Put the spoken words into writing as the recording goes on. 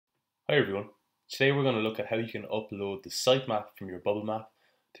Hi everyone. Today we're going to look at how you can upload the sitemap from your bubble map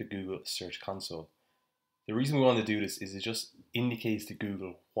to Google Search Console. The reason we want to do this is it just indicates to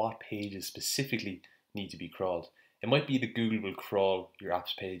Google what pages specifically need to be crawled. It might be that Google will crawl your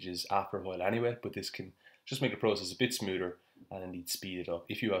app's pages after a while anyway, but this can just make the process a bit smoother and indeed speed it up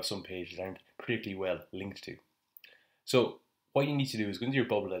if you have some pages that aren't particularly well linked to. So what you need to do is go into your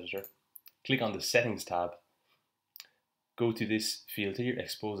bubble editor, click on the Settings tab, go to this field here,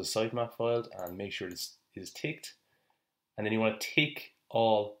 expose a sitemap file, and make sure this is ticked. And then you want to tick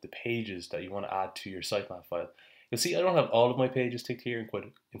all the pages that you want to add to your sitemap file. You'll see I don't have all of my pages ticked here,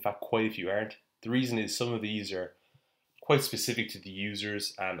 and in fact quite a few aren't. The reason is some of these are quite specific to the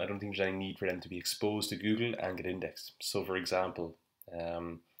users, and I don't think there's any need for them to be exposed to Google and get indexed. So for example,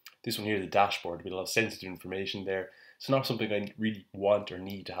 this one here, the dashboard, there'll be a lot of sensitive information there. It's not something I really want or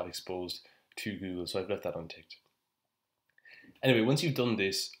need to have exposed to Google, so I've left that unticked. Anyway, once you've done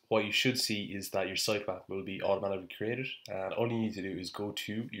this, what you should see is that your sitemap will be automatically created, and all you need to do is go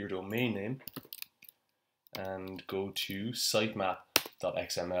to your domain name and go to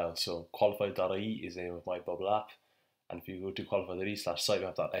sitemap.xml. So qualified.ie is the name of my bubble app, and if you go to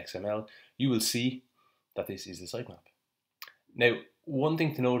qualified.ie/sitemap.xml, you will see that this is the sitemap. Now, one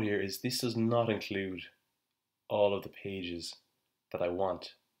thing to note here is this does not include all of the pages that I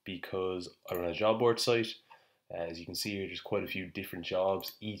want, because I run a job board site. As you can see here, there's quite a few different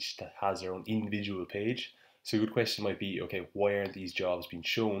jobs, each that has their own individual page. So a good question might be, okay, why aren't these jobs being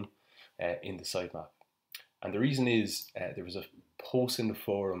shown in the sitemap? And the reason is there was a post in the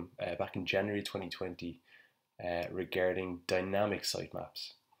forum back in January 2020 regarding dynamic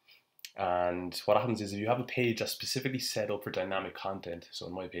sitemaps. And what happens is if you have a page that's specifically set up for dynamic content, so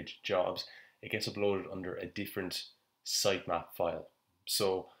in my page, jobs, it gets uploaded under a different sitemap file.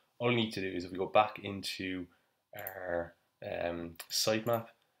 So all we need to do is if we go back into our sitemap,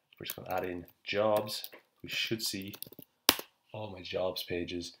 we're just going to add in jobs. We should see all my jobs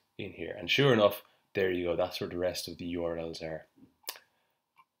pages in here, and sure enough, there you go, that's where the rest of the URLs are.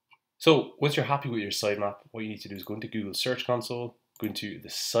 So once you're happy with your sitemap, what you need to do is go into Google Search Console, go into the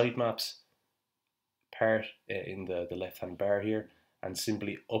sitemaps part in the left hand bar here, and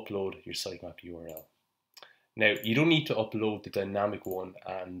simply upload your sitemap URL. Now, you don't need to upload the dynamic one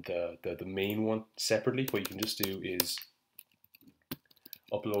and the main one separately. What you can just do is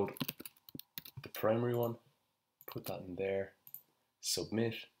upload the primary one, put that in there,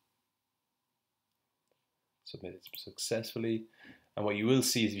 submit it successfully. And what you will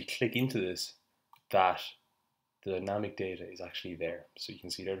see is if you click into this, that the dynamic data is actually there. So you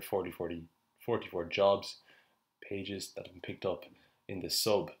can see there are 44 jobs pages that have been picked up in the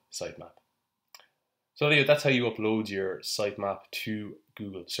sub sitemap. So anyway, that's how you upload your sitemap to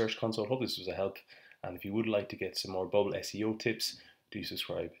Google Search Console. Hope this was a help, and if you would like to get some more Bubble SEO tips, do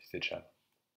subscribe to the channel.